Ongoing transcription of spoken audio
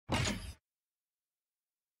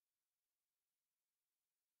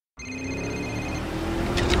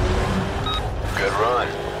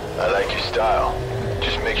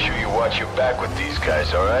got you back with these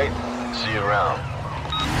guys, alright? See you around.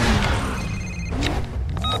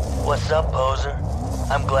 What's up, poser?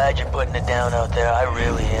 I'm glad you're putting it down out there. I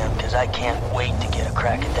really am, because I can't wait to get a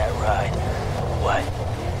crack at that ride. What?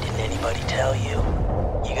 Didn't anybody tell you?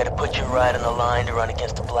 You gotta put your ride on the line to run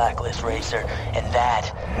against a Blacklist racer, and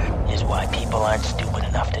that is why people aren't stupid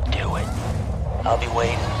enough to do it. I'll be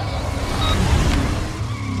waiting.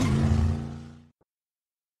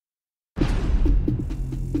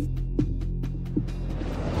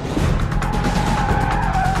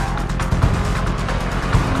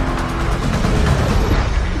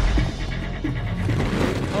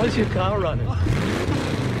 How's your car running?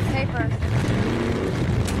 Paper.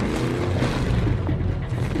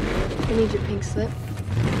 I need your pink slip.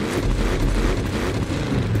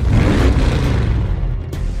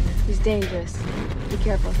 He's dangerous. Be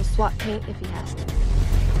careful, he'll swap paint if he has to.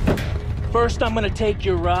 First, I'm gonna take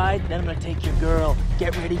your ride, then I'm gonna take your girl.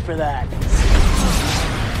 Get ready for that.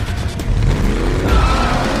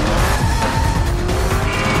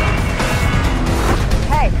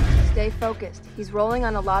 Hey, stay focused. He's rolling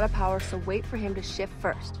on a lot of power, so wait for him to shift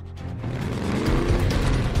first.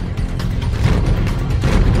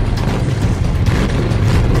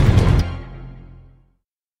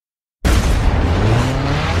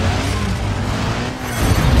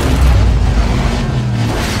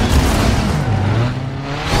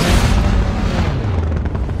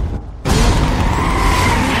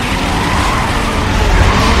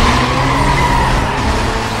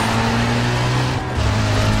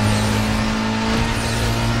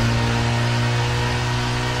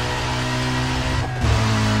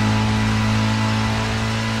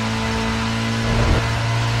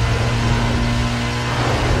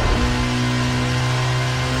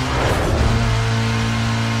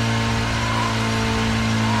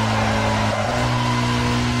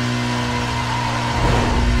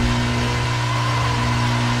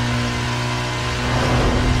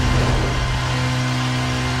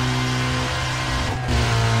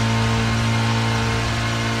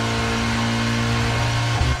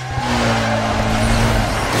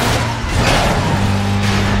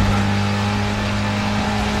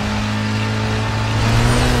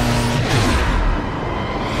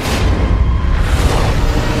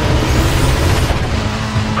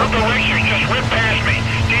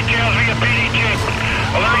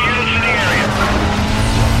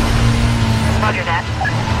 Roger that.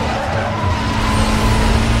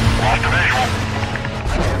 Lost a visual.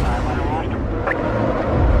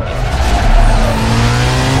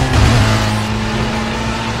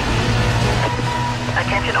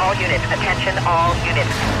 Attention all units. Attention all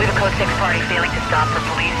units. We have a code 6 party failing to stop for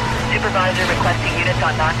police. Supervisor requesting units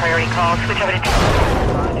on non-priority calls. Switch over to...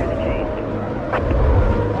 Roger the change.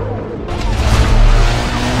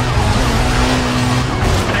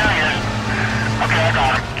 There he is. Okay, I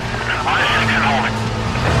got him. On his 6 and holding.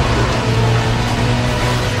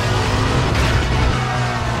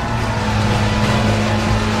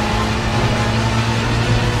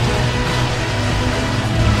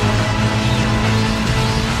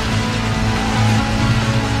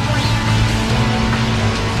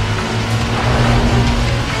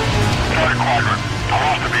 Third quadrant. I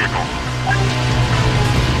lost the vehicle.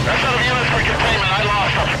 Rest of the units for containment. I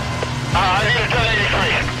lost them. I need a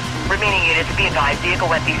 1083. Remaining units, be advised, vehicle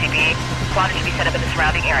wet BCP. Squadron should be set up in the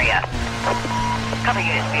surrounding area. Cover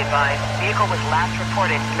units, be advised. Vehicle was last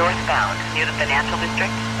reported northbound near the financial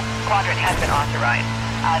district. Quadrant has been authorized.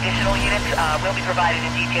 Additional units will be provided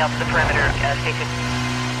in detail to the perimeter station.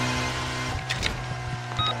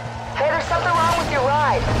 Hey, there's something wrong with your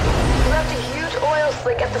ride. You left a huge oil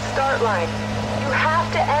slick at the start line. You have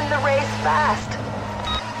to end the race fast.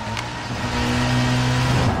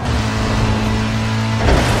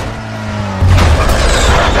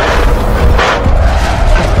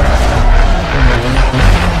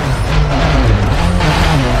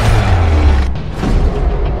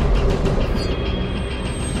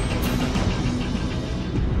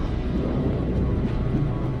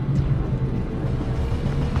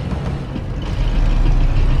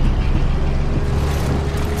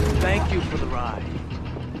 Thank you for the ride.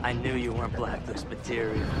 I knew you weren't Blacklist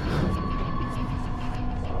material.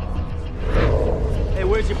 Hey,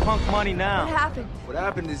 where's your punk money now? What happened? What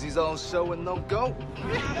happened is he's on show and no go.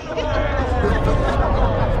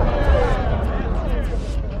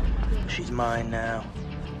 She's mine now.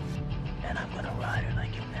 And I'm gonna ride her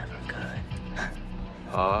like you never could.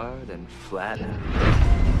 Hard and flat.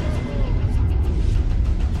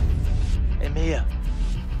 Hey, Mia.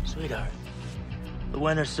 Sweetheart. The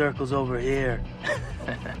winner's circle's over here.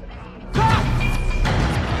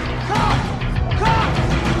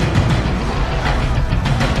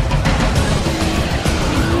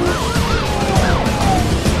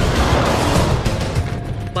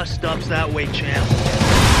 Job's that way, champ.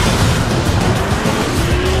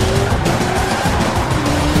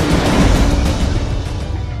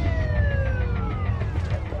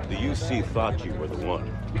 The UC thought you were the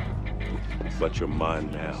one, but you're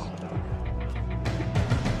mine now.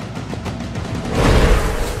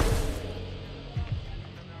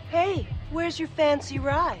 Hey, where's your fancy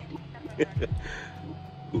ride?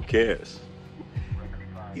 Who cares?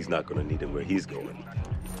 He's not gonna need it where he's going.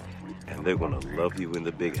 And they're gonna love you in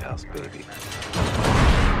the big house, baby.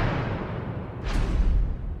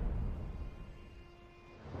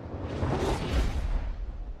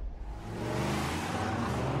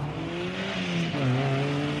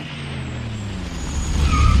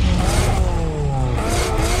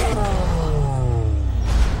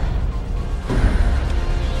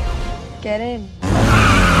 Get in.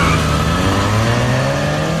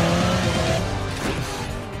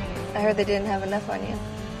 I heard they didn't have enough on you.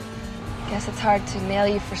 Guess it's hard to nail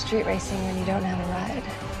you for street racing when you don't have a ride.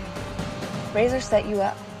 Razor set you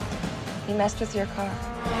up. He messed with your car.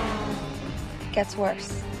 It gets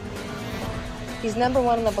worse. He's #1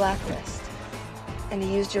 on the Blacklist, and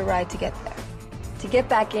he used your ride to get there. To get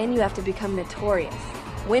back in, you have to become notorious,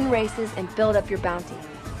 win races, and build up your bounty.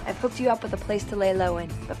 I've hooked you up with a place to lay low in,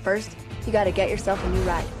 but first, you gotta get yourself a new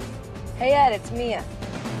ride. Hey Ed, it's Mia.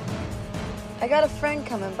 I got a friend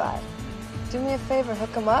coming by. Do me a favor,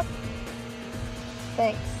 hook him up?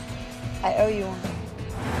 Thanks. I owe you one.